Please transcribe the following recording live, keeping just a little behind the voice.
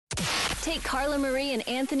Take Carla Marie and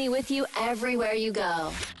Anthony with you everywhere you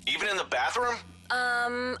go. Even in the bathroom?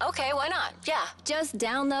 Okay, why not? Yeah. Just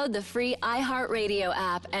download the free iHeartRadio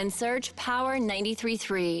app and search Power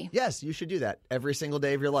 93.3. Yes, you should do that every single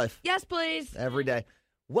day of your life. Yes, please. Every day.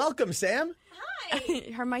 Welcome, Sam.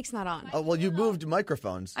 Her mic's not on. Oh, well, you moved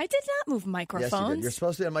microphones. I did not move microphones. Yes, you did. You're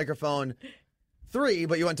supposed to be on microphone 3,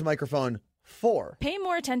 but you went to microphone 4. Pay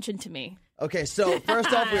more attention to me. Okay, so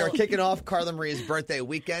first off, we are kicking off Carla Marie's birthday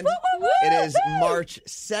weekend. It is March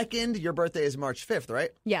 2nd. Your birthday is March 5th, right?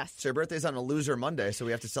 Yes. So your birthday's on a loser Monday, so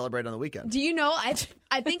we have to celebrate on the weekend. Do you know, I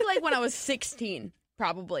think like when I was 16,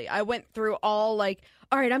 probably, I went through all like,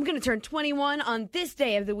 all right, I'm going to turn 21 on this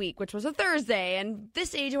day of the week, which was a Thursday, and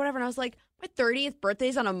this age or whatever. And I was like, my 30th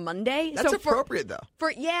birthday's on a Monday? That's so appropriate, though.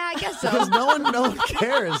 Yeah, I guess so. Because no one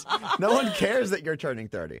cares. No one cares that you're turning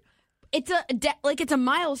 30. It's a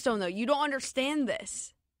milestone, though. You don't understand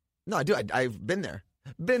this. No, I do. I've been there.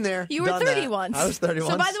 Been there. You were done 30 that. once. I was 30 So,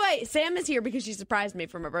 once. by the way, Sam is here because she surprised me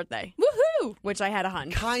for my birthday. Woohoo! Which I had a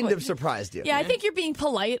hunch. Kind of surprised you. Yeah, I think you're being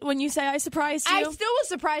polite when you say I surprised you. I still was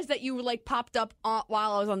surprised that you like popped up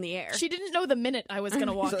while I was on the air. She didn't know the minute I was going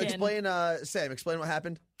to walk So in. Sam, explain what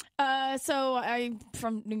happened. So I'm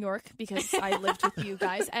from New York because I lived with you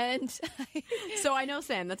guys, and So I know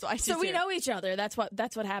Sam. That's why. so we know each other. That's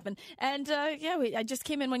what happened. And I just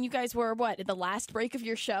came in when you guys were at the last break of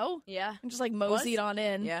your show. Yeah. I'm just like moseyed on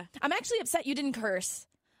in. Yeah. I'm actually upset you didn't curse.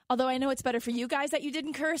 Although I know it's better for you guys that you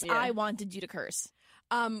didn't curse. Yeah. I wanted you to curse.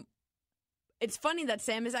 It's funny that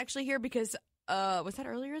Sam is actually here because was that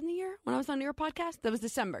earlier in the year when I was on your podcast? That was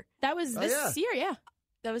December. That was this year, yeah.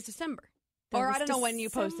 That was December. That Or was I don't know when you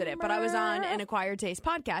posted it, but I was on an Acquired Taste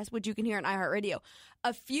podcast, which you can hear on iHeartRadio.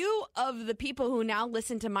 A few of the people who now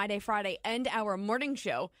listen to My Day Friday and our morning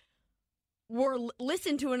show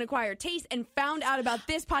listened to an Acquired Taste and found out about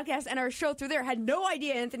this podcast and our show through there. Had no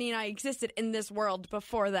idea Anthony and I existed in this world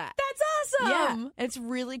before that. That's awesome. Yeah, it's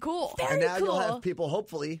really cool. Very And now cool. you'll have people,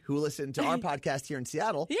 hopefully, who listen to our podcast here in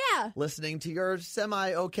Seattle, Yeah. listening to your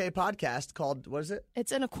semi-okay podcast called, what is it?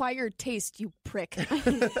 It's an acquired taste, you prick.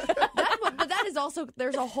 But that is also,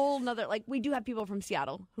 there's a whole nother, like, we do have people from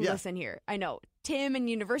Seattle who Yeah. listen here. I know. Tim in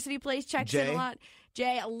University Place checks in Jay. a lot.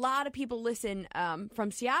 Jay, a lot of people listen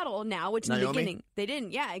from Seattle now, which in the Naomi? beginning, they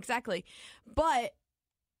didn't. Yeah, exactly. But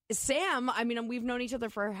Sam, I mean, we've known each other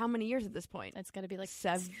for how many years at this point? It's got to be like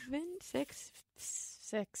 7, 6?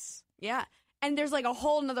 6. Yeah. And there's like a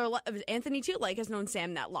whole nother, Anthony too, like, has known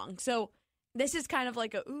Sam that long. So this is kind of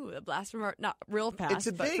like a blast from our, not real past, It's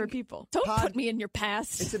a but for big- people. Don't put me in your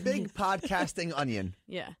past. It's a big podcasting onion.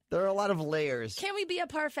 Yeah. There are a lot of layers. Can we be a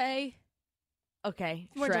parfait? Okay.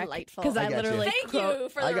 We're Shrek, delightful. Because I I got you. literally Thank quote- you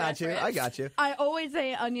for the I got you. reference. I got you. I always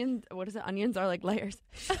say onions. What is it? Onions are like layers.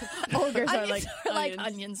 Ogres are like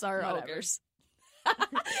onions are Whatever. ogres.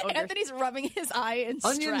 Ogres. Anthony's rubbing his eye in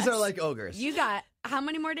stress. Onions are like ogres. You got how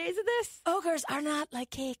many more days of this? ogres are not like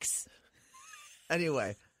cakes.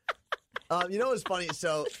 Anyway, you know what's funny?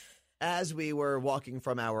 So as we were walking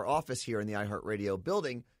from our office here in the iHeartRadio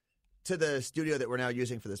building to the studio that we're now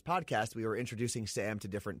using for this podcast, we were introducing Sam to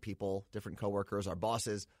different people, different coworkers, our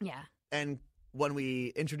bosses. Yeah. And when we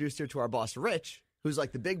introduced her to our boss, Rich, who's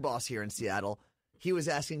like the big boss here in Seattle, he was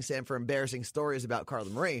asking Sam for embarrassing stories about Carla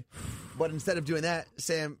Marie. But instead of doing that,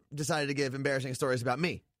 Sam decided to give embarrassing stories about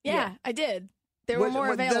me. Yeah, I did. They were more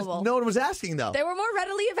available. No one was asking, though. They were more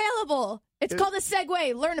readily available. It's called a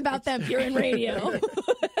segue. Learn about them here in radio.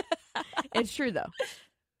 It's true though.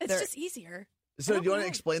 It's just easier. So do you want to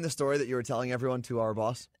explain the story that you were telling everyone to our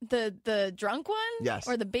boss? The drunk one? Yes.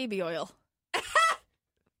 Or the baby oil?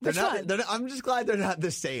 They're Which not, one? they're not, I'm just glad they're not the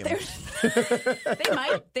same.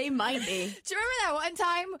 They might be. Do you remember that one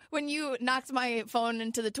time when you knocked my phone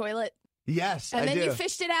into the toilet? Yes, And I then do. you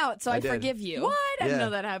fished it out, so I did. forgive you. What? I didn't Yeah.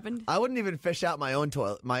 know that happened. I wouldn't even fish out my own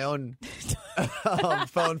toilet, my own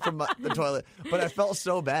phone from the toilet, but I felt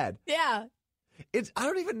so bad. Yeah. I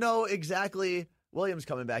don't even know exactly. William's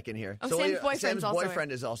coming back in here. Oh, So Sam's boyfriend's Sam's also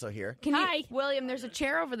boyfriend is also here. Can Hi. you, William? There's a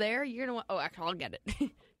chair over there. You're gonna want. Oh, actually, I'll get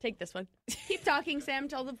it. Take this one. Keep talking, Sam.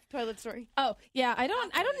 Tell the toilet story. Oh, yeah, I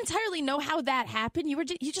don't entirely know how that happened. You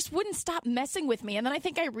just wouldn't stop messing with me, and then I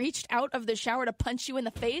think I reached out of the shower to punch you in the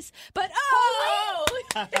face. But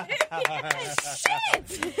shit!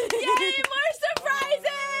 Yay, more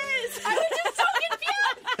surprises! I was just so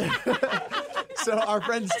confused. So our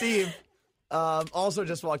friend Steve also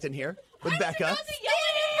just walked in here with Becca.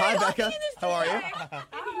 Hi, Becca. How are you?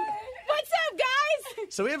 What's up, guys?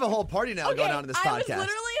 So we have a whole party now going on in this I was podcast.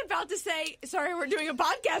 literally about to say, "Sorry, we're doing a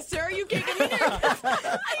podcast, sir. You can't get in here."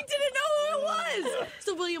 I didn't know who it was.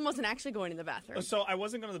 So William wasn't actually going to the bathroom. So I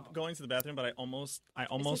wasn't going to the bathroom, but I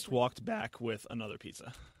almost walked back with another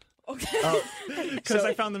pizza. Because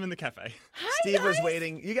I found them in the cafe. Steve was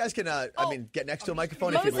waiting. You guys can, get next to a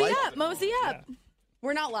microphone if you'd Mosey like. up, mosey up. Yeah.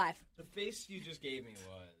 We're not live. The face you just gave me was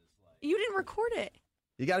like... You didn't record it.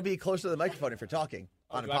 You got to be close to the microphone if you're talking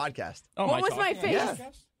on a podcast. Oh, what was my face?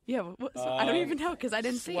 Yeah. I don't even know because I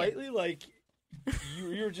didn't see it. Slightly like...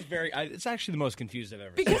 You were just very... it's actually the most confused I've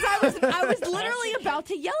ever Because seen. I was literally about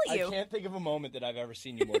to yell at you. I can't think of a moment that I've ever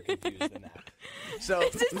seen you more confused than that. So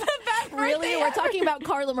This is the best Really? birthday We're ever. talking about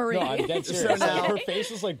Carla Marie. No, I'm dead serious. So now- Her face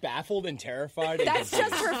was like baffled and terrified. And That's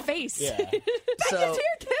confused. just her face. Yeah. So Becca's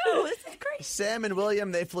here too. This is great. Sam and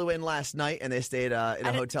William, they flew in last night and they stayed in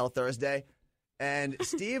a hotel Thursday. And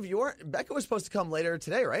Steve, Becca was supposed to come later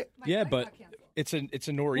today, right? Yeah, but it's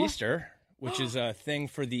a nor'easter, which is a thing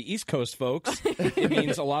for the East Coast folks. It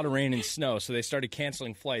means a lot of rain and snow, so they started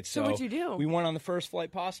canceling flights. So what'd you do? We went on the first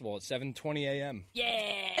flight possible at 7:20 a.m. Yeah.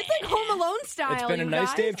 It's like Home Alone style. It's been a you nice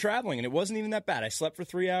guys. day of traveling, and it wasn't even that bad. I slept for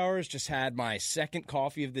 3 hours, just had my second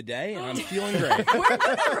coffee of the day, and I'm feeling great.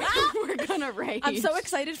 We're gonna rage. I'm so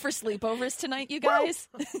excited for sleepovers tonight, you guys.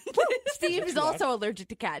 Steve is also allergic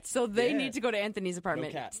to cats, so they Yeah. need to go to Anthony's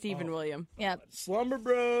apartment. cat. Steve and William. Yeah. Slumber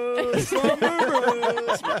bros, slumber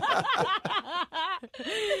bros.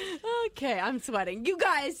 Okay, I'm sweating. You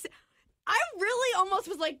guys, I really almost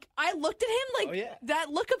was like, I looked at him like Oh, yeah. that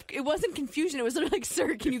look of, it wasn't confusion. It was literally like,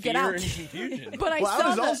 sir, can you get Fear out? and confusion. But I Well, saw I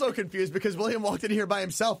was the, also confused because William walked in here by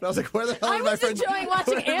himself. And I was like, where the hell I are my was friends? enjoying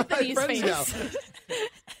watching where are my Anthony's friends face. now?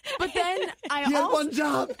 but then I He had also, one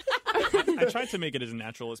job. I tried to make it as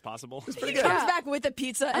natural as possible. Pretty He good. comes back with a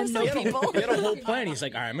pizza and no people. He had a whole plan. He's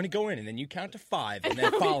like, all right, I'm going to go in, and then you count to 5, and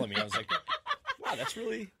then follow me. I was like, wow, that's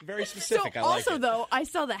really very so specific. I like also it. though, I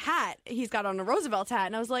saw the hat. He's got on a Roosevelt hat,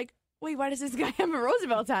 and I was like, wait, why does this guy have a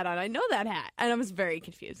Roosevelt hat on? I know that hat. And I was very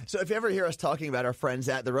confused. So if you ever hear us talking about our friends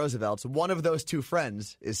at the Roosevelts, one of those two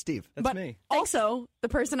friends is Steve. That's but me. also, the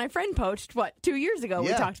person I friend poached, 2 years ago, we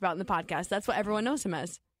Yeah. talked about in the podcast. That's what everyone knows him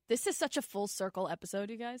as. This is such a full circle episode,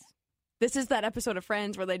 you guys. This is that episode of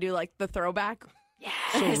Friends where they do like the throwback.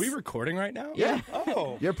 So are we recording right now? Yeah.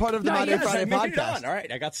 Oh. You're part of the No, Monday yes, Friday I made it podcast. on. All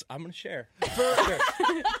right, I'm going to share. Sure.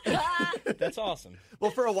 That's awesome.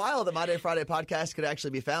 Well, for a while, the Monday Friday podcast could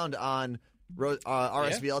actually be found on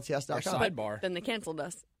rsvlts.com. Sidebar. Then they canceled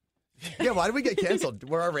us. Yeah, why did we get canceled?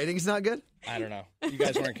 Were our ratings not good? I don't know. You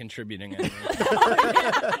guys weren't contributing anything.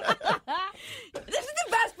 This is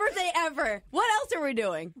the best birthday ever. What else are we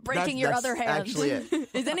doing? Breaking your That's other hand. actually it.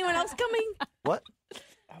 Is anyone else coming? What?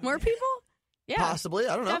 More people? Yeah, Possibly.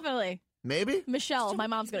 I don't know. definitely. Maybe. Michelle, my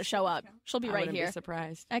mom's going to show up. She'll be I right wouldn't here. Be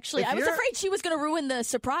surprised. Actually, If I was you're- afraid she was going to ruin the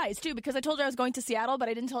surprise, too, because I told her I was going to Seattle, but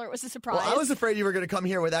I didn't tell her it was a surprise. Well, I was afraid you were going to come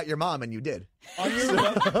here without your mom, and you did. On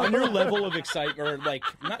your level of excitement, or like,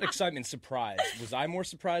 not excitement, surprise, was I more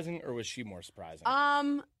surprising or was she more surprising?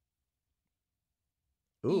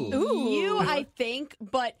 Ooh. You, I think,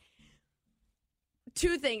 but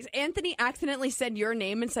two things. Anthony accidentally said your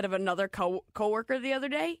name instead of another coworker the other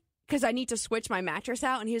day because I need to switch my mattress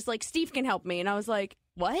out, and he was like, "Steve can help me," and I was like,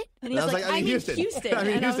 "What?" And I was like, I mean mean Houston. Houston. I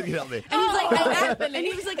mean, And Houston was- can help me. And he's like, Oh, and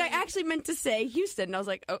he was like, I actually meant to say Houston. And I was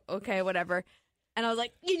like, oh, okay, whatever. And I was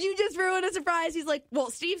like, did you just ruin a surprise? He's like,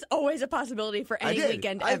 well, Steve's always a possibility for I any did.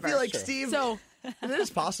 weekend I ever. feel like Sure. Steve. So, it is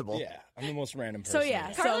possible. yeah, I'm the most random person. so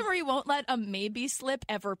yeah. Carla So, Marie won't let a maybe slip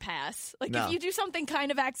ever pass. Like, No. if you do something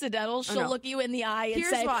kind of accidental, she'll know. look you in the eye and Here's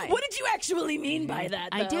say, why. what did you actually mean by that,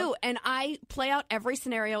 I though?" do. And I play out every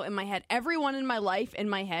scenario in my head. Everyone in my life, in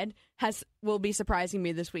my head, will be surprising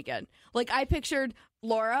me this weekend. Like, I pictured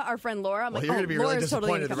Laura, our friend Laura. I'm Well, like, you're oh, going to be really Laura's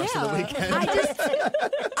totally disappointed the gonna rest of the come. weekend.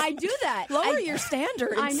 I do that. Lower your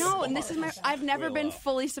standards. I know, and this is I've never Way been low.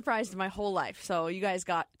 fully surprised in my whole life. So you guys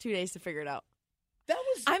got 2 days to figure it out. That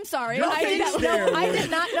was I'm sorry. Your I face did, there I was did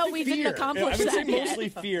not know we didn't fear. accomplish I would say that yet. mostly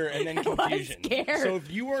fear and then confusion. scared. So if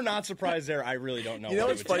you were not surprised there, I really don't know. You know what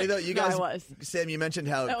what's it would funny, take. though? You No, I guys, was. Sam, you mentioned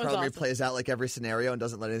how That was Carla Marie awesome. plays out like every scenario and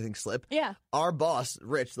doesn't let anything slip. Yeah. Our boss,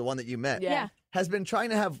 Rich, the one that you met, Yeah. has been trying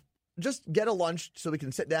to have just get a lunch so we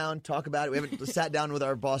can sit down, talk about it. We haven't sat down with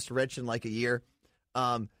our boss, Rich, in like a year.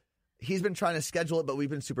 He's been trying to schedule it, but we've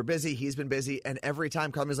been super busy. He's been busy, and every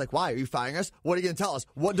time Carmen's like, "Why are you firing us? What are you going to tell us?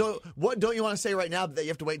 What don't you want to say right now that you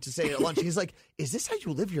have to wait to say at lunch?" He's like, "Is this how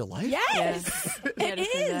you live your life?" Yes. It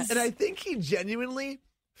is. And I think he genuinely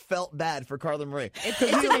felt bad for Carla Marie. It's an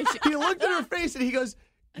issue. He looked at her face and he goes,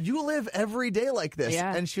 "You live every day like this."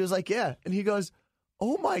 Yeah. And she was like, "Yeah." And he goes,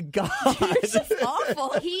 "Oh my God."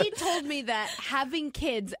 Awful. He told me that having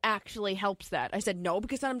kids actually helps that. I said, no,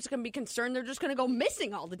 because I'm just going to be concerned they're just going to go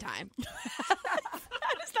missing all the time. How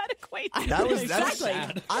does that equate? That's Exactly.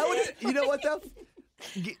 I would, you know what though?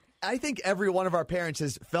 I think every one of our parents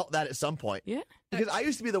has felt that at some point. Yeah. Because I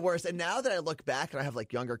used to be the worst, and now that I look back and I have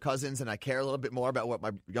like younger cousins and I care a little bit more about what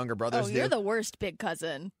my younger brothers do. You're the worst big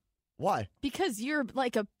cousin. Why? Because you're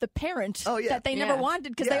like the parent Oh, yeah. that they never Yeah. wanted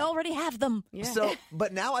because Yeah. they already have them. Yeah. So,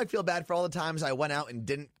 but now I feel bad for all the times I went out and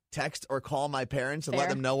didn't text or call my parents and let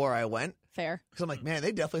Fair. them know where I went. Fair. Because I'm like, man,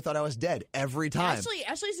 they definitely thought I was dead every time. Ashley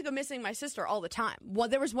used to go missing my sister all the time. Well,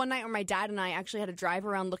 there was one night where my dad and I actually had to drive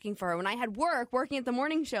around looking for her when I had working at the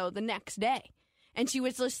morning show the next day. And she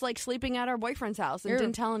was just like sleeping at her boyfriend's house and You're-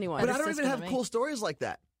 didn't tell anyone. But I Better don't even sister have than me. cool stories like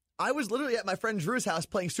that. I was literally at my friend Drew's house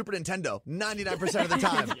playing Super Nintendo 99% of the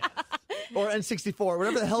time. Or N64,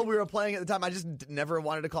 whatever the hell we were playing at the time. I just never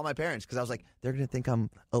wanted to call my parents because I was like, they're going to think I'm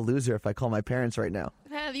a loser if I call my parents right now.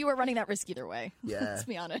 You were running that risk either way. Yeah. Let's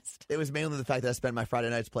be honest. It was mainly the fact that I spent my Friday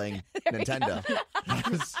nights playing Nintendo.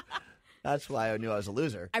 That's why I knew I was a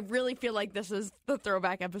loser. I really feel like this is the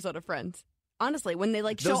throwback episode of Friends. Honestly, when they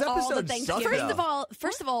like show Those all the episodes suck, Thanksgiving. though.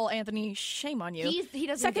 First of all, Anthony, shame on you. He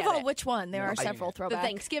doesn't Second get of all, it. which one? There are several The throwbacks.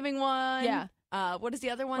 Thanksgiving one. Yeah. What is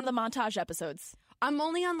the other One one? of the montage episodes. I'm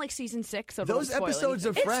only on like season 6, so Those don't spoil episodes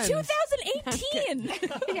of anything. Friends. It's 2018.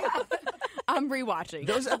 I'm rewatching.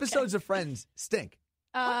 Those episodes of Friends stink.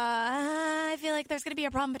 I feel like there's going to be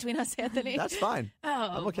a problem between us, Anthony. That's fine. Oh,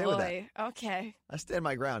 I'm okay with that. boy. Okay. I stand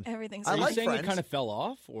my ground. Everything's I Are you like saying Friends. it kind of fell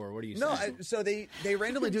off, or what are you No, saying? so they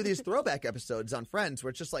randomly do these throwback episodes on Friends where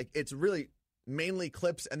it's just like, it's really mainly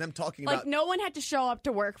clips and them talking Like about. no one had to show up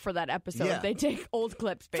to work for that episode. Yeah. They take old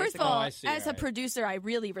clips. Basically. First of all, I see, as a right. producer, I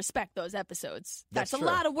really respect those episodes. That's That's a true.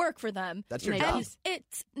 lot of work for them. That's your And job.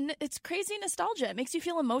 It's crazy nostalgia. It makes you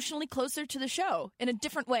feel emotionally closer to the show in a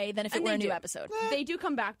different way than if it And were they a new do. episode. they do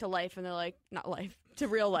come back to life, and they're like, not life, to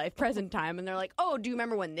real life, present time, and they're like, oh, do you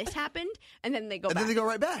remember when this happened? And then they go And back. then they go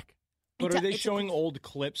right back. But are they it's a- showing old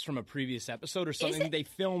clips from a previous episode or something it? they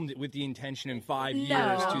filmed with the intention in 5 years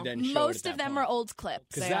No, to then show most it at of that them point? are old clips.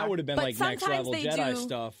 Because They that are. would have been But like next sometimes level they Jedi do-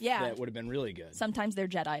 stuff. yeah. That would have been really good. Sometimes they're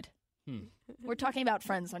Jedi'd. We're talking about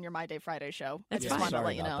Friends on your My Day Friday show. I That's just fine. wanted to Sorry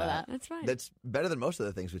let you know about that. That's fine. That's better than most of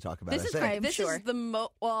the things we talk about. This I is think. great. I'm This sure. is the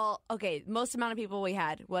most amount of people we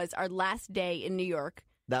had was our last day in New York,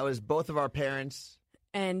 That was both of our parents.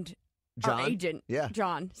 and John? our agent, Yeah.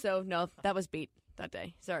 John. So no, that was beat that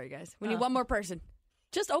day. Sorry, guys. We need one more person.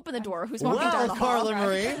 Just open the door. Who's walking down Well, the hall? Carla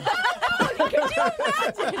Marie.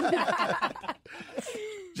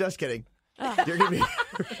 Just kidding. You're gonna be.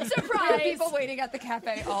 Surprise! People waiting at the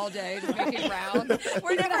cafe all day to make it round.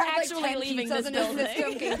 We're never Have, like, actually 10 leaving pizzas this in his building.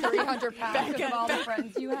 system, gain 300 pounds because of all the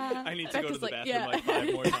friends you have. I need to go to the like, bathroom yeah. like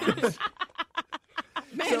 5 more times.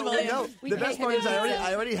 So, William, no, we the can't best get part is into it.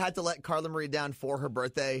 I already had to let Carla Marie down for her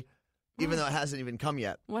birthday, even though it hasn't even come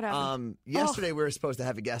yet. What happened? Yesterday we were supposed to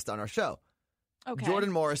have a guest on our show. Okay.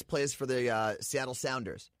 Jordan Morris plays for the Seattle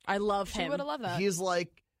Sounders. I love She him. would have loved that. He's like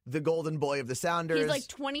the golden boy of the Sounders. He's like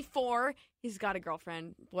 24. He's got a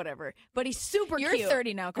girlfriend, whatever. But he's super You're cute.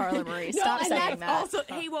 30 now, Carla Marie. No, Stop and saying that's that. Also,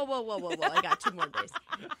 hey, whoa. I got 2 more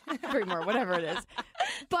days. 3 more, whatever it is.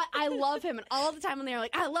 But I love him. And all the time when they're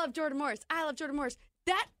like, I love Jordan Morris.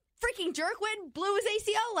 That freaking jerkwin blew his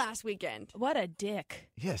ACL last weekend. What a dick.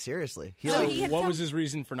 Yeah, seriously. He So like- he had What some- was his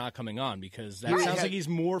reason for not coming on? Because that Right. sounds like he's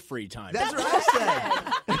more free time. That's what I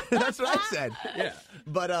said. That's what I said. yeah.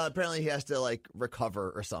 But apparently he has to like recover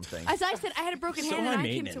or something. As I said, I had a broken So hand high and I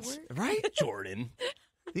came to maintenance. work. Right? Jordan.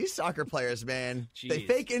 These soccer players, man, they Jeez.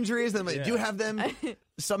 fake injuries, then when they do Yeah. have them,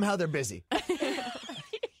 somehow they're busy.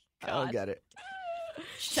 I don't get it.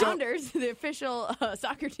 Sounders, the official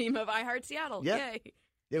soccer team of iHeart Seattle. Yeah. Yay.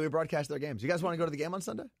 Yeah, we broadcast their games. You guys want to go to the game on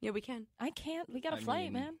Sunday? Yeah, we can. I can't. We got a I flight,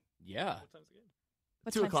 mean, man. Yeah.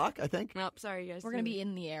 What 2 time's o'clock, I think. Nope, sorry, you guys. We're going to be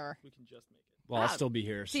in the air. We can just make it. Well, I'll still be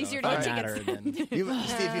here. So easier if to I get matter, tickets. then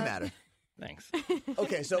Steve, you matter. thanks.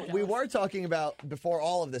 Okay, so we were talking about before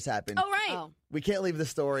all of this happened. Oh, right. Oh. We can't leave the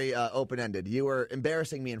story open-ended. You were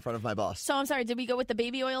embarrassing me in front of my boss. So I'm sorry. Did we go with the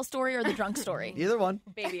baby oil story or the drunk story? Either one.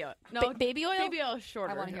 Baby oil. No, Baby oil? Baby oil is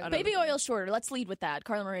shorter. I wanna hear don't Baby know. oil shorter. Let's lead with that.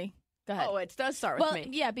 Carla Marie, go ahead. Oh, it does start with Well, me.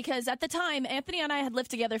 yeah, because at the time, Anthony and I had lived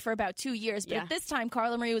together for about 2 years, but Yeah. at this time,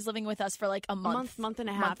 Carla Marie was living with us for like a month month and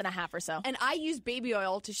a month half. and a half or so. And I use baby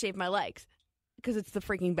oil to shave my legs because it's the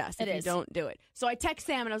freaking best if It you is. don't do it. So I text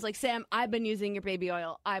Sam and I was like, Sam, I've been using your baby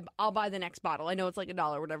oil. I'll buy the next bottle. I know it's like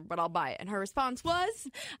 $1 or whatever, but I'll buy it. And her response was,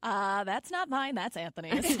 That's not mine. That's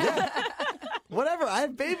Anthony's. Whatever. I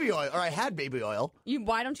have baby oil, or I had baby oil.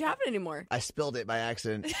 why don't you have it anymore? I spilled it by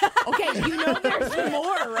accident. Okay, you know there's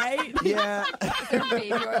more, right? Yeah. There's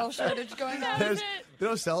baby oil shortage going on. They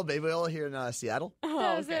don't sell baby oil here in Seattle.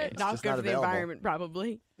 Oh, okay. Not just good not for the available. environment,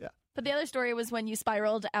 probably. Yeah. But the other story was when you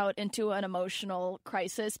spiraled out into an emotional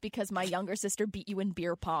crisis because my younger sister beat you in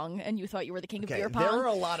beer pong and you thought you were the king of beer pong. There were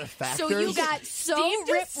a lot of factors. So you got so Steve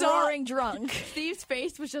just rip-roaring drunk. Steve's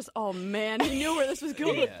face was just, oh man, he knew where this was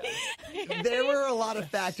going. There were a lot of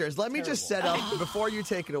factors. Let me just set up, before you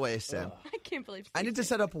take it away, Sam. I can't believe I need to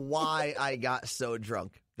set up why I got so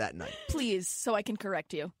drunk that night. Please, so I can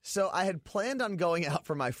correct you. So I had planned on going out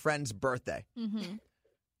for my friend's birthday. Mm-hmm.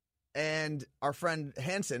 And our friend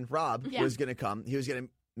Hanson, Rob, was going to come. He was going to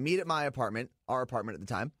meet at my apartment, our apartment at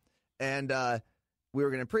the time. And we were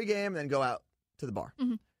going to pregame and then go out to the bar.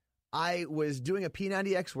 Mm-hmm. I was doing a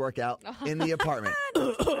P90X workout in the apartment.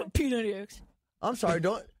 P90X. I'm sorry,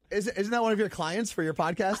 isn't that one of your clients for your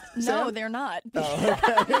podcast, No, Sam? they're not. Oh,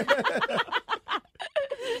 okay.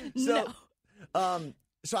 No.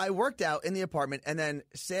 So I worked out in the apartment, and then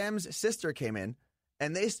Sam's sister came in,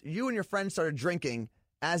 and you and your friend started drinking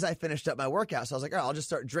as I finished up my workout. So I was like, all right, I'll just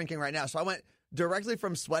start drinking right now. So I went directly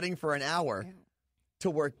from sweating for an hour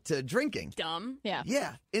to drinking. dumb. Yeah.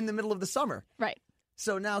 Yeah, in the middle of the summer. Right.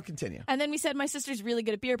 So now continue. And then we said, my sister's really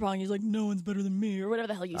good at beer pong. He's like, no one's better than me, or whatever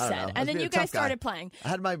the hell you I don't said. know. I was And then being you a tough guys guy. started playing. I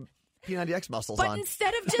had my P90X muscles But on.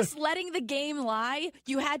 instead of just letting the game lie,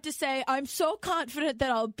 you had to say, I'm so confident that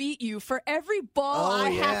I'll beat you. For every ball Oh, I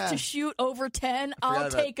yeah. have to shoot over 10, I'll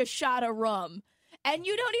forgot about- take a shot of rum. And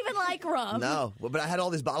you don't even like rum. No, but I had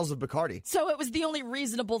all these bottles of Bacardi. So it was the only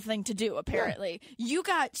reasonable thing to do, apparently. You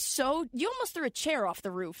almost threw a chair off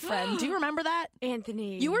the roof, friend. Do you remember that?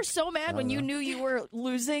 Anthony. You were so mad when you knew you were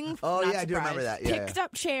losing. Oh, Not yeah, I do remember that. surprised. Yeah, Picked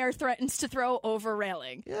up chair, threatens to throw over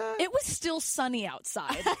railing. Yeah. It was still sunny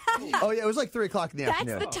outside. Oh, yeah, it was like 3 o'clock in the That's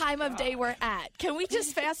afternoon. the time of day we're at. Can we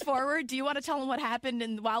just fast forward? Do you want to tell them what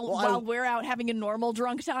happened Well, while we're out having a normal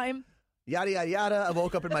drunk time? Yada, yada, yada. I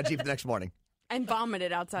woke up in my Jeep the next morning. and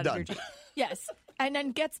vomited outside of Done. your Jeep. Yes. And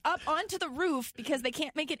then gets up onto the roof because they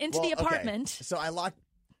can't make it into Well, the okay. apartment. So I locked.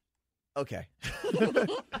 Okay.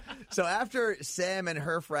 So after Sam and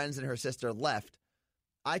her friends and her sister left,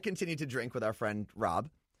 I continued to drink with our friend Rob.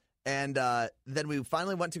 And then we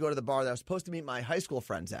finally went to go to the bar that I was supposed to meet my high school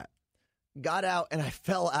friends at. Got out and I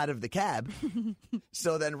fell out of the cab.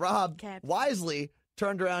 So then Rob wisely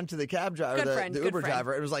turned around to the cab driver, Good the friend, good Uber friend.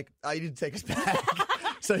 driver, and was like, "Oh, you need to take us back."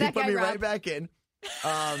 So he That put guy, me Rob. right back in.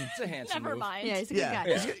 It's a handsome Never move. mind. Yeah, he's a good Yeah, guy.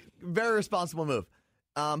 it's a very responsible move.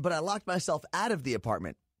 But I locked myself out of the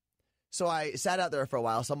apartment. So I sat out there for a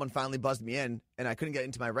while. Someone finally buzzed me in, and I couldn't get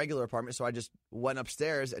into my regular apartment, so I just went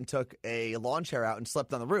upstairs and took a lawn chair out and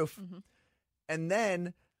slept on the roof. Mm-hmm. And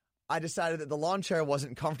then I decided that the lawn chair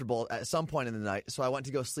wasn't comfortable at some point in the night, so I went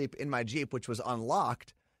to go sleep in my Jeep, which was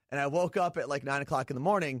unlocked. And I woke up at like 9 o'clock in the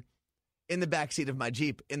morning in the backseat of my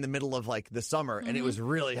Jeep in the middle of like the summer, and it was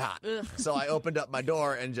really hot. So I opened up my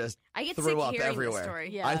door and just I get threw sick up hearing this everywhere. story.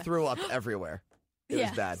 Yeah. I threw up everywhere. It Yeah.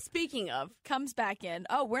 was bad. Speaking of, Comes back in.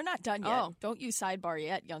 Oh, we're not done yet. Oh. Don't you sidebar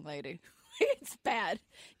yet, young lady. It's bad.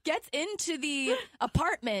 Gets into the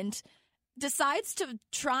apartment, decides to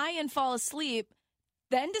try and fall asleep,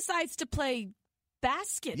 then decides to play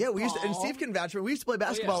basketball. Yeah, we used to, and Steve can vouch for. We used to play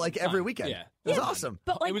basketball like every Fun. weekend. Yeah. It was awesome.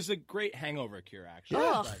 But like, It was a great hangover cure, actually.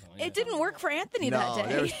 ugh, surprisingly, it didn't work for Anthony No, that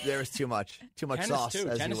day. there was too much Tennis sauce, too.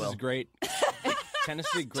 as Tennis you will. is great. Tennis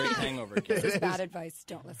is a great hangover cure. This is bad advice.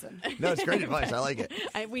 Don't listen. No, it's great advice. I like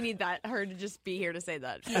it. we need her to just be here to say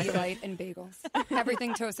that. Pedialyte and bagels.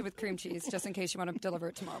 Everything toasted with cream cheese, just in case you want to deliver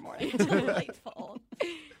it tomorrow morning. Delightful.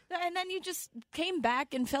 And then you just came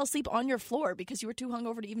back and fell asleep on your floor because you were too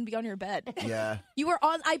hungover to even be on your bed. Yeah. You were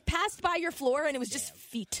on. I passed by your floor and it was just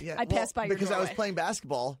feet. Yeah. I passed by your because I was doorway. playing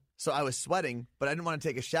basketball, so I was sweating, but I didn't want to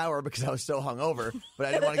take a shower because I was so hungover. But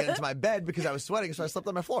I didn't want to get into my bed because I was sweating, so I slept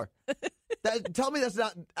on my floor. Tell me that's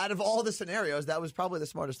not out of all the scenarios. That was probably the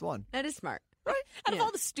smartest one. That is smart. Out of Yeah.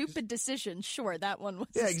 all the stupid decisions, sure, that one was.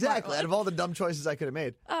 Yeah, a smart exactly. one. Out of all the dumb choices I could have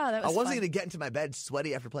made, Oh, that I was wasn't fun. going to get into my bed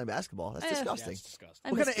sweaty after playing basketball. That's Yeah, disgusting. It's disgusting. I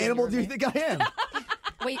What kind missed of animal do you roommate. think I am?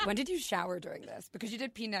 Wait, when did you shower during this? Because you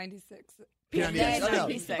did P96. P90X. I know.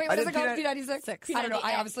 Wait, I what did is it called? P96? Six. I don't know.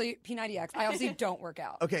 I P90X. obviously, P90X. I obviously don't work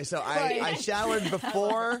out. Okay, so I showered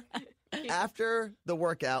before, after the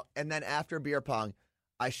workout, and then after beer pong.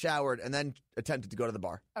 I showered and then attempted to go to the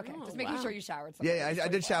bar. Okay, just making wow. sure you showered. Yeah, I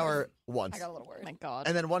did shower once. I got a little worried. My God.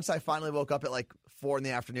 And then once I finally woke up at like 4 in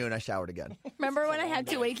the afternoon, I showered again. Remember when I had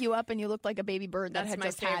to wake you up and you looked like a baby bird that That's had my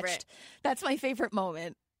just favorite. hatched? That's my favorite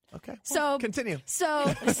moment. Okay. So Continue.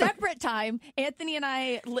 So separate time, Anthony and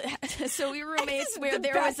I. So we were roommates where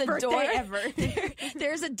there was best a birthday door. ever.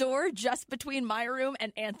 There's a door just between my room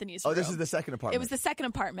and Anthony's room. Oh, this is the second apartment. It was the second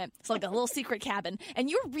apartment. It's like a little secret cabin, and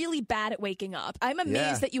you're really bad at waking up. I'm amazed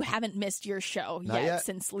Yeah. that you haven't missed your show Not yet.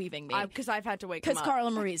 since leaving me. Because I've had to wake him Because up.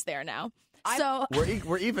 Carla Marie's there now. So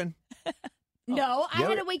We're even. No, I Yeah,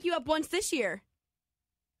 had to wake you up once this year.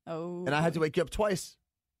 Oh. And I had to wake you up twice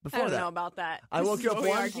I before don't that. know about that. I This woke is you up what we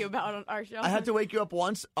once. argue about on our show. I had to wake you up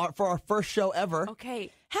once for our first show ever. Okay.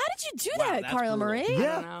 How did you do Wow, that, that's Carla brutal. Marie?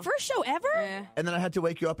 Yeah. I don't know. First show ever? Eh. And then I had to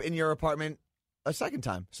wake you up in your apartment a second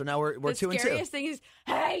time. So now we're The 2 and 2. scariest thing is,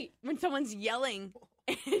 hey, when someone's yelling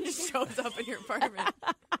and it just shows up in your apartment.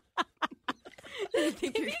 I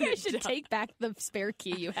think Maybe I should take back the spare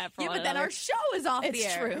key you have for Yeah, one but then another. our show is off It's the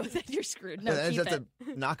air. true. Then you're screwed. No, And then I keep just have it.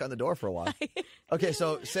 to knock on the door for a while. Okay,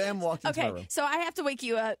 so Sam walked into my Okay, room. so I have to wake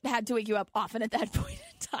you up. Had to wake you up often at that point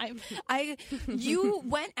in time. You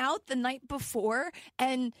went out the night before,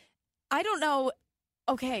 and I don't know.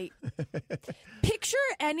 Okay, picture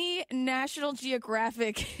any National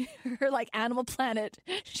Geographic or like Animal Planet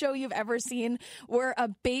show you've ever seen where a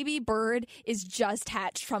baby bird is just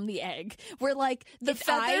hatched from the egg, where like the Its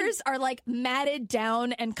feathers are like matted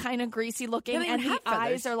down and kind of greasy looking, They don't and even the have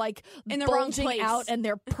eyes feathers. are like In the wrong bulging place. out and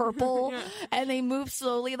they're purple and they move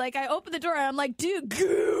slowly. Like I open the door and I'm like, dude,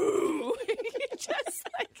 goo. Just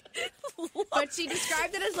like, But she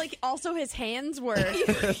described it as like also his hands were.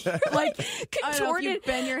 like I don't know if you contorted.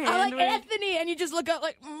 bend your I'm hand like with- Anthony, and you just look up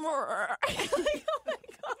like, like, oh my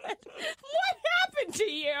god, what happened to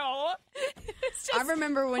you? It's just I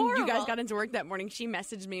remember when you guys horrible. got into work that morning, she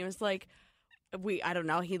messaged me and was like, I don't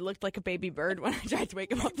know, he looked like a baby bird when I tried to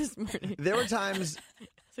wake him up this morning. There were times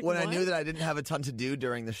like, when I what? knew that I didn't have a ton to do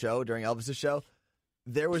during the show, during Elvis's show.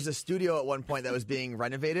 There was a studio at one point that was being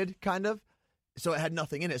renovated, kind of. So it had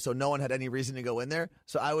nothing in it, so no one had any reason to go in there.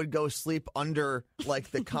 So I would go sleep under like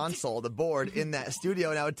the console, the board in that studio,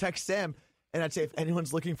 and I would text Sam, and I'd say, if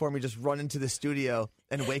anyone's looking for me, just run into the studio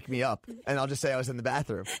and wake me up, and I'll just say I was in the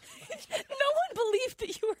bathroom. No one believed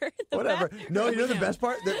that you were in the Whatever. bathroom. No, you know the best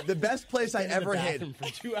part? The best place I In the ever bathroom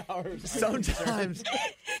hid. for 2 hours. Sometimes.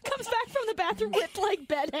 Comes back from the bathroom with like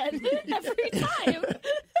bedhead every time.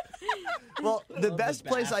 Well, the Love best the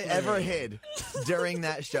place I bathroom. ever hid during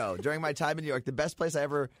that show, during my time in New York, the best place I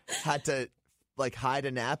ever had to like hide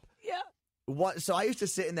a nap. Yeah. So I used to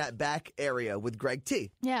sit in that back area with Greg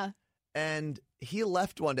T. Yeah. And he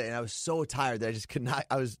left one day, and I was so tired that I just could not.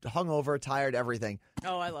 I was hungover, tired, everything.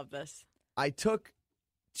 Oh, I love this. I took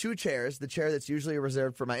 2 chairs, the chair that's usually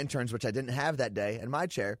reserved for my interns, which I didn't have that day, and my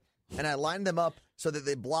chair, and I lined them up so that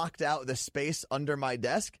they blocked out the space under my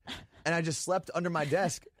desk, and I just slept under my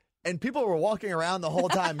desk. And people were walking around the whole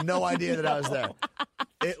time, no idea that I was there.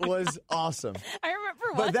 It was awesome. I remember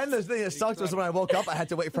But once. then the thing that sucked was when I woke up, I had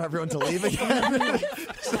to wait for everyone to leave again.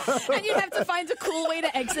 And you'd have to find a cool way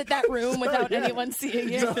to exit that room without anyone seeing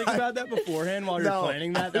Did you you. think about that beforehand while you're No,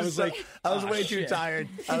 planning that? That was like, I was oh, way too shit. tired.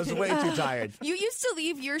 I was way too tired. You used to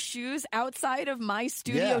leave your shoes outside of my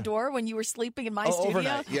studio Yeah. door when you were sleeping in my Oh, studio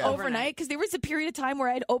overnight, yeah. overnight, because there was a period of time where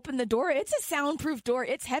I'd open the door. It's a soundproof door.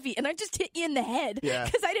 It's heavy, and I just hit you in the head Yeah.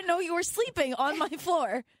 because I didn't know you were sleeping on my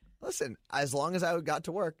floor. Listen, as long as I got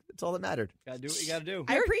to work, that's all that mattered. Gotta do what you gotta do.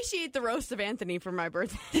 I appreciate the roast of Anthony for my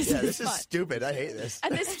birthday. Yeah, this is fun. stupid. I hate this.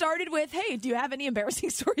 And this started with, "Hey, do you have any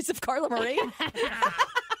embarrassing stories of Carla Marie?"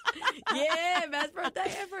 Yeah, best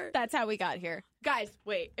birthday ever. That's how we got here. Guys,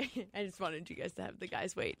 wait. I just wanted you guys to have the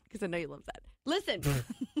guys wait because I know you love that. Listen,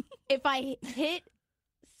 if I hit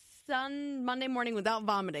Monday morning without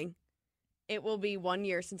vomiting, it will be 1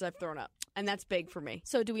 year since I've thrown up. And that's big for me.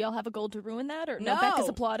 So, do we all have a goal to ruin that, or No. Becca's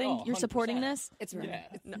applauding? Oh, You're supporting 100%. this? It's ruined.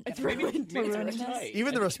 Yeah. No, it's Maybe, ruined. maybe ruining it's this. tonight.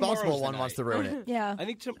 Even I the think tomorrow's responsible the one wants night. to ruin it. Yeah. I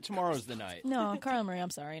think tomorrow's the night. No, Carla Marie,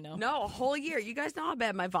 I'm sorry. No. No, a whole year. You guys know how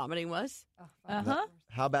bad my vomiting was. Uh huh.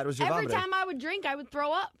 How bad was your Every vomiting? time I would drink, I would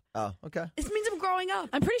throw up. Oh, okay. This means I'm growing up.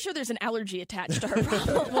 I'm pretty sure there's an allergy attached to her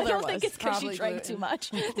problem. I there don't think was. it's because she Probably drank gluten. too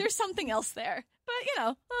much. There's something else there. But, you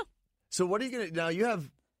know. So what are you gonna now? You have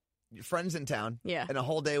friends in town, Yeah. and a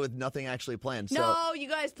whole day with nothing actually planned. So No, you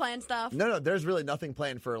guys plan stuff. no, there's really nothing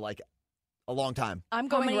planned for like a long time. I'm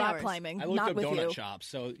How going many rock hours? climbing, I looked not up with donut you. shops,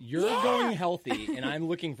 so you're going healthy, and I'm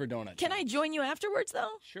looking for donut Can shops. I join you afterwards,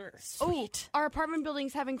 though? Sure. Sweet. Our apartment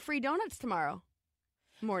building's having free donuts tomorrow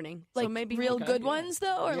morning. Like so maybe real Okay, good yeah. ones,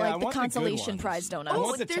 though? Or Yeah, I like the want good consolation ones. prize I donuts? Oh,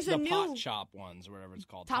 want the, there's the a new- pot shop ones, or whatever it's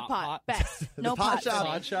called. Top pot. Best. No the pot pot shop.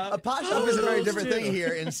 Pot shop? A pot shop is a very different Those thing two.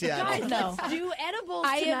 here in Seattle. Guys, No. let's do edibles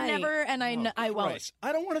I have tonight. never, and I won't. Christ,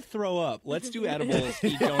 I don't want to throw up. Let's do edibles,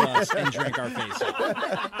 eat donuts, and drink our face off.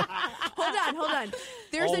 Hold on.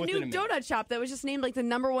 There's All a within new a minute. donut shop that was just named like the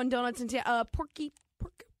 #1 donuts in Porky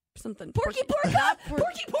something. Porky Porka? Not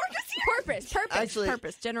Porky Porka's here? Purpose. Actually-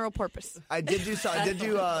 Purpose. General purpose. I did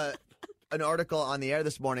do an article on the air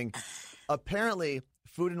this morning. Apparently,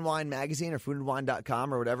 Food and Wine magazine or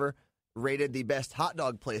foodandwine.com or whatever rated the best hot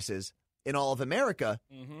dog places in all of America,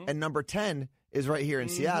 and number 10 is right here in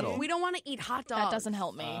Seattle. We don't want to eat hot dogs. That doesn't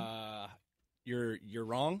help me. You're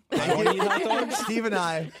wrong. I don't want to eat hot dogs. Steve and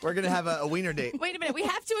I, we're going to have a wiener date. Wait a minute. We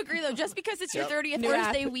have to agree, though. Just because it's your 30th New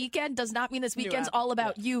birthday app. weekend does not mean this New weekend's app. all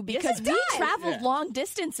about you, because it we does. traveled Yeah. long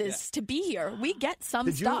distances to be here. We get some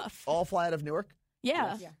Did you stuff. all fly out of Newark?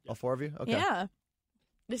 Yeah. All four of you? Okay. Yeah.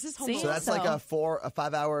 This is See? So that's like a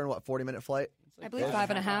 5-hour and 40-minute flight? I believe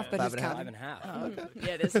 5.5, but he's 5.5. counting. 5.5.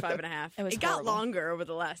 Yeah, it is 5.5. was It got horrible. longer over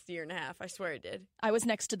the last year and a half. I swear it did. I was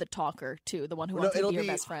next to the talker, too, the one who No, wants to it'll be your be.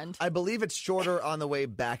 best friend. I believe it's shorter on the way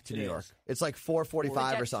back to It New is. York. It's like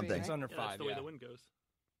 4:45 or something. It's under Yeah, 5. that's the way the wind goes.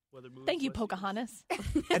 Weather moves Thank you, west. Pocahontas.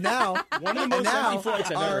 And now, One of the most empty flights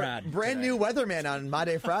I've our ever had. brand new weatherman on My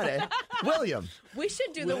Day Friday, William. We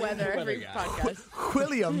should do the weather every guy. podcast.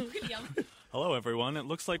 William. Hello, everyone. It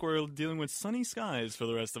looks like we're dealing with sunny skies for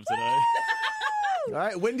the rest of today. All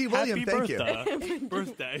right, Wendy William, Happy thank you.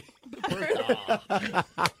 birthday.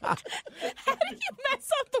 How did you mess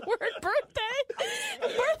up the word birthday?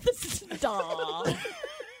 Birthday.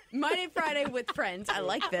 My Day Friday with friends. I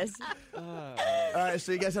like this. All right,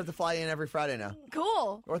 so you guys have to fly in every Friday now,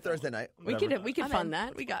 Cool. or Thursday night. We whatever. could I'm fund in.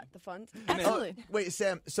 that. We got the funds. Absolutely. Wait,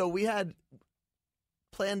 Sam. So we had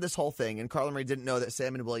planned this whole thing, and Carla Marie didn't know that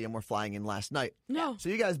Sam and William were flying in last night. No. So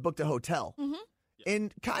you guys booked a hotel. Mm-hmm.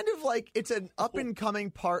 And kind of like it's an up and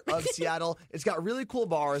coming part of Seattle. It's got really cool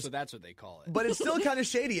bars, So that's what they call it. but it's still kind of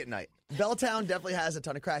shady at night. Belltown definitely has a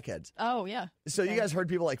ton of crackheads. Oh, yeah. So you guys heard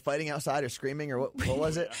people like fighting outside or screaming, or what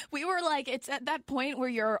was it? We were like, it's at that point where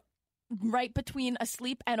you're right between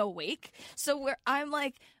asleep and awake. So I'm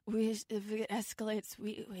like, if it escalates,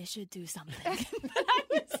 we should do something. But I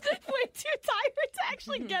was way too tired to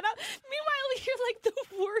actually get up. Meanwhile, we hear like the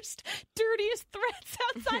worst, dirtiest threats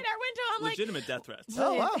outside our window. I'm like, Legitimate death threats.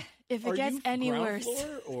 Oh, wow. if it Are gets you any ground worse.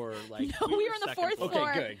 floor or like? No, we were on the second fourth floor.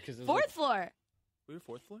 floor. Okay, good. 'Cause it was Fourth floor. We were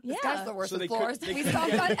fourth floor? Yeah. That's the worst So of they could- floors. they We could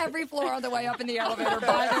stopped get- on every floor on the way up in the elevator.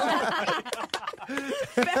 By the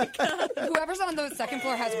way. Whoever's on the second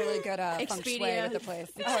floor has really good feng shui Expedia. with the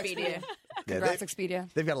place. Expedia. Congrats,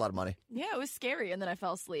 Expedia. They've got a lot of money. Yeah, it was scary, and then I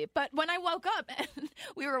fell asleep. But when I woke up and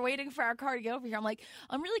we were waiting for our car to get over here, I'm like,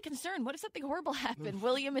 I'm really concerned. What if something horrible happened?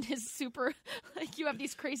 William and his super, like, you have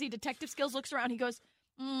these crazy detective skills, looks around. He goes,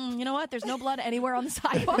 you know what? There's no blood anywhere on the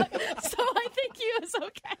sidewalk, so I think he was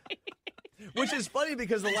okay. Which is funny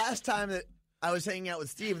because the last time that I was hanging out with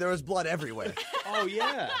Steve, there was blood everywhere. Oh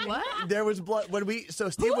yeah. What? There was blood when so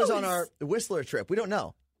Steve was on our Whistler trip. We don't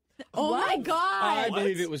know. Oh my I God.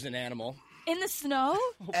 believe it was an animal. In the snow?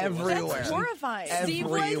 Everywhere. That's horrifying. Steve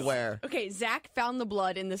was- Everywhere. Okay, Zach found the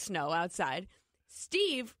blood in the snow outside.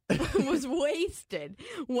 Steve was wasted,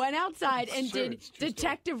 went outside and Sure, did it's a true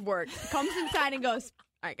detective work, comes inside and goes,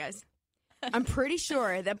 all right, guys, I'm pretty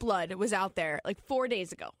sure that blood was out there like 4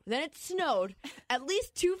 days ago. Then it snowed at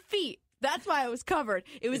least 2 feet. That's why it was covered.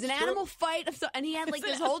 It was an animal fight, and he had like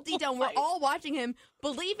this whole detail. And we're all watching him,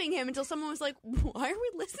 believing him, until someone was like, "Why are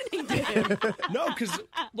we listening to him?" No, because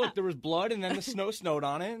look, there was blood, and then the snow snowed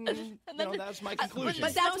on it, and you know, that's my conclusion.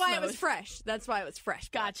 But that's why it Snow was fresh. That's why it was fresh.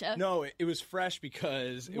 Gotcha. No, it was fresh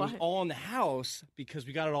because it was What? all in the house because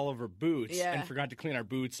we got it all over boots Yeah. and forgot to clean our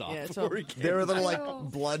boots off Yeah, before so- we came. There were little like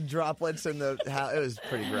blood droplets in the house. It was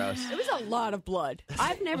pretty gross. It was a lot of blood.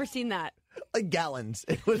 I've never seen that. Like gallons.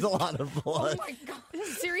 It was a lot of blood. Oh my God. This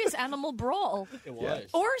is a serious animal brawl. It was.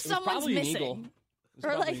 Or It was someone's probably an missing. eagle. It was Or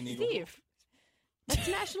probably like an eagle. Steve, that's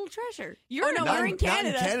national treasure. You're oh no, Not we're in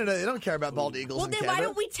Canada. Not in Canada. They don't care about bald eagles Well, in then Canada. why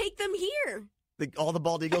don't we take them here? All the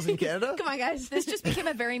bald eagles in Canada? Come on, guys. This just became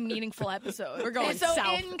a very meaningful episode. We're going And so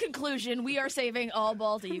south. in conclusion, we are saving all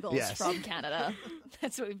bald eagles Yes. from Canada.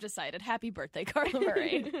 That's what we've decided. Happy birthday, Carla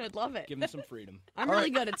Murray. I'd love it. Give them some freedom. I'm All really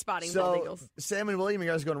right. good at spotting bald So, eagles. Sam and William, you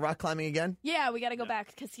guys going rock climbing again? Yeah, we got to go back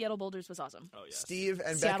because Seattle Boulders was awesome. Oh, yes. Steve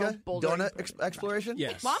and Seattle Becca, bouldering donut program. exploration?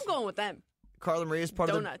 Yes. Well, I'm going with them. Carla Marie is part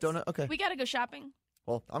Donuts. of the donut? Okay. We got to go shopping.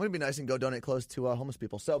 Well, I'm going to be nice and go donate clothes to homeless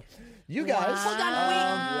people. So, you guys. Hold on,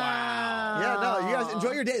 Wow. Yeah, no, you guys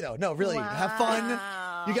enjoy your day, though. No, really. Have fun.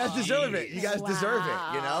 You guys deserve it. You guys deserve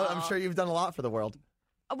it. You know, I'm sure you've done a lot for the world.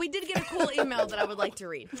 We did get a cool email that I would like to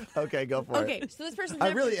read. Okay, go for it. Okay, so this person's I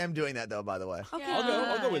never... really am doing that, though, by the way. Okay.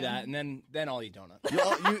 I'll go with that, and then I'll eat donuts.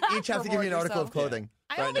 You each have to give me an Reward article of yourself. clothing.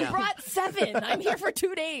 I right only now. brought 7. I'm here for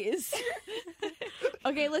 2 days.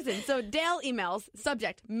 Okay, listen. So Dale emails,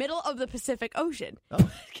 subject, middle of the Pacific Ocean.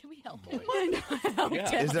 Can we help him?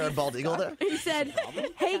 Yeah. Is there a bald eagle there? He said,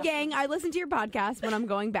 hey, gang, I listen to your podcast when I'm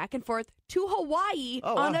going back and forth to Hawaii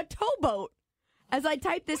Oh, on wow. a towboat. As I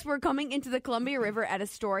type this, we're coming into the Columbia River at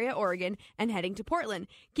Astoria, Oregon, and heading to Portland.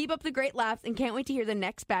 Keep up the great laughs and can't wait to hear the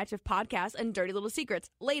next batch of podcasts and dirty little secrets.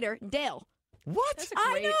 Later, Dale. What? That's a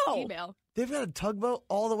I great know. email. They've got a tugboat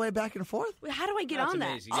all the way back and forth? How do I get That's on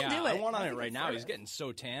amazing. that? Yeah, I'll do it. I want on it right now. He's getting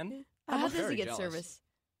so tan. How does very he get jealous. service?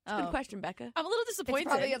 It's a good question, Becca. I'm a little It's disappointed.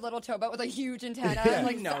 probably a little towboat with a huge antenna. Yeah.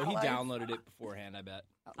 Like No, he satellites. downloaded it beforehand, I bet.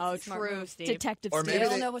 Oh, Smart true, move. Steve. Detective Or Steve. maybe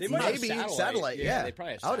don't know what's They might have maybe satellite. satellite. Yeah, they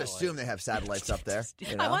probably have I would satellite. assume they have satellites up there.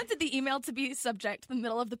 You know? I wanted the email to be subject to the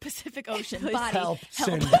middle of the Pacific Ocean. Please Body. help.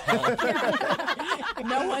 Send help.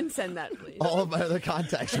 No one send that, please. All of my other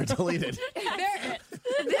contacts are deleted.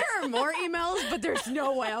 There are more emails, but there's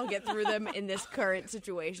no way I'll get through them in this current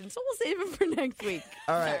situation. So we'll save them for next week.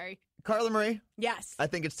 All right, Sorry. Carla Marie, Yes. I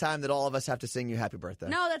think it's time that all of us have to sing you happy birthday.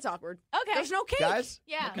 No, that's awkward. Okay. There's no cake. Guys?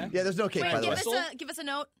 Yeah. Yeah, there's no cake, Wait, by the way. give us a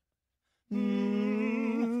note.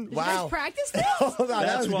 Wow. Practice this? Hold on, that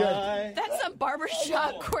That's was good. why. That's some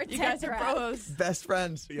barbershop You quartet guys are rap. pros. Best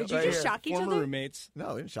friends. Did you right just here. shock each Former other? roommates.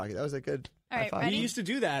 No, we didn't shock you. That was a good All right, high five. ready? We used to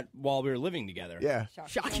do that while we were living together. Yeah.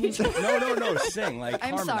 Shocking each other. No, sing like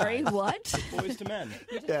I'm harmonize. sorry. What? Boys to men.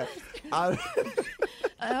 Yeah.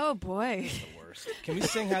 Oh boy. The worst. Can we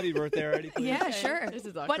sing Happy Birthday already, please? Yeah, sure. This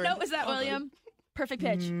is What awkward. note was that, William? Perfect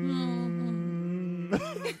pitch.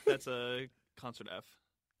 That's a concert F.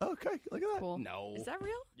 Okay, look at that. Cool. No. Is that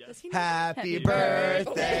real? Yes. Does he know? Happy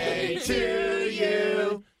birthday to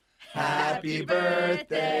you. Happy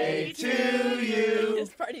birthday to you. This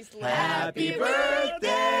party's lit. Happy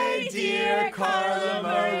birthday, dear Carla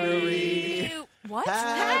Marie. What?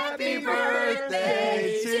 Happy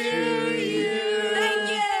birthday to you. Thank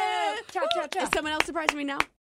you. Cha cha cha. Is someone else surprising me now?